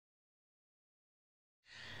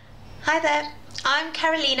Hi there, I'm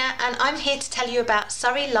Carolina and I'm here to tell you about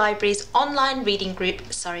Surrey Libraries' online reading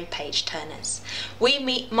group, Surrey Page Turners. We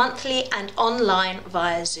meet monthly and online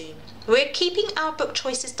via Zoom. We're keeping our book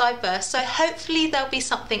choices diverse, so hopefully there'll be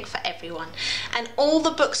something for everyone. And all the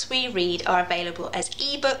books we read are available as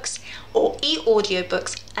ebooks or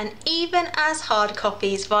e-audiobooks and even as hard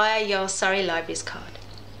copies via your Surrey Libraries card.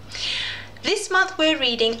 This month we're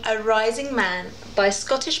reading A Rising Man by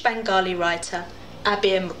Scottish Bengali writer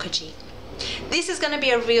Abir Mukherjee. This is going to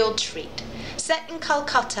be a real treat. Set in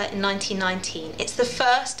Calcutta in 1919, it's the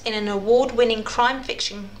first in an award-winning crime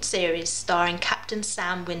fiction series starring Captain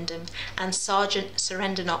Sam Wyndham and Sergeant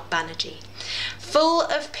Surendranath Banerjee. Full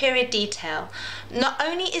of period detail, not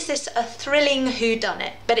only is this a thrilling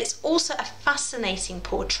whodunit, but it's also a fascinating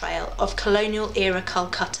portrayal of colonial-era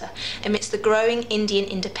Calcutta amidst the growing Indian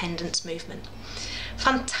independence movement.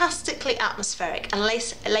 Fantastically atmospheric and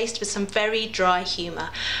laced with some very dry humour,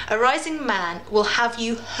 A Rising Man will have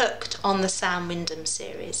you hooked on the Sam Wyndham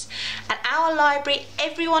series. At our library,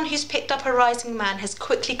 everyone who's picked up A Rising Man has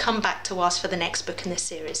quickly come back to ask for the next book in this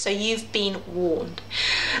series, so you've been warned.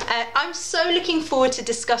 I'm so looking forward to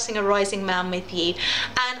discussing A Rising Man with you,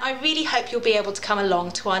 and I really hope you'll be able to come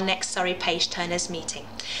along to our next Surrey Page Turners meeting.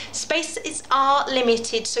 Spaces are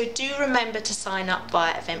limited, so do remember to sign up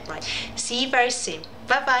via Eventbrite. See you very soon.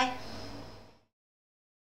 Bye bye.